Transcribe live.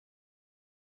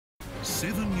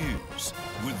7 News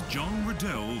with John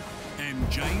Riddell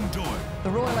and Jane Doyle. The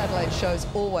Royal Adelaide Show is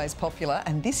always popular,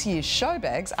 and this year's show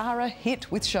bags are a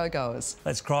hit with showgoers.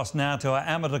 Let's cross now to our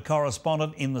amateur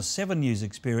correspondent in the 7 News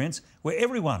experience, where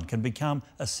everyone can become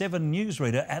a 7 News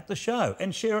reader at the show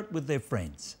and share it with their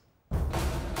friends.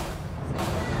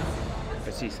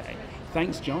 What's he say?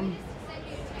 Thanks, John.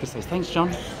 Chris says, thanks,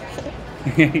 John.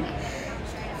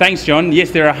 Thanks, John. Yes,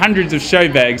 there are hundreds of show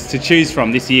bags to choose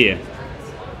from this year.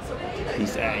 You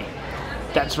say,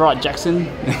 that's right, Jackson.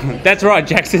 That's right,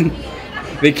 Jackson.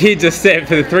 The kids are set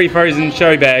for the 3 Frozen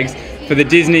show bags for the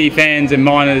Disney fans and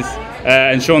miners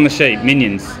and Shaun the Sheep,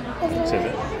 Minions.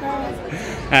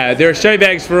 There are show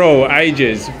bags for all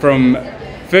ages, from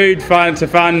food,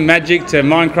 fun, magic to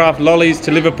Minecraft, lollies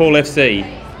to Liverpool FC.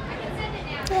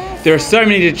 There are so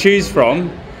many to choose from.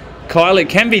 Kyle, it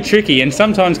can be tricky and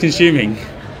sometimes consuming.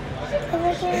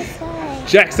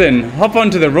 Jackson, hop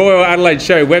onto the Royal Adelaide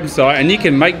Show website and you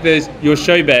can make your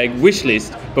show bag wish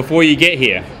list before you get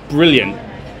here. Brilliant.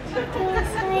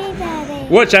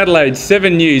 Watch Adelaide's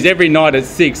 7 News every night at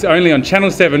 6, only on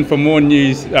Channel 7 for more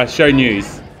news, show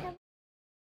news.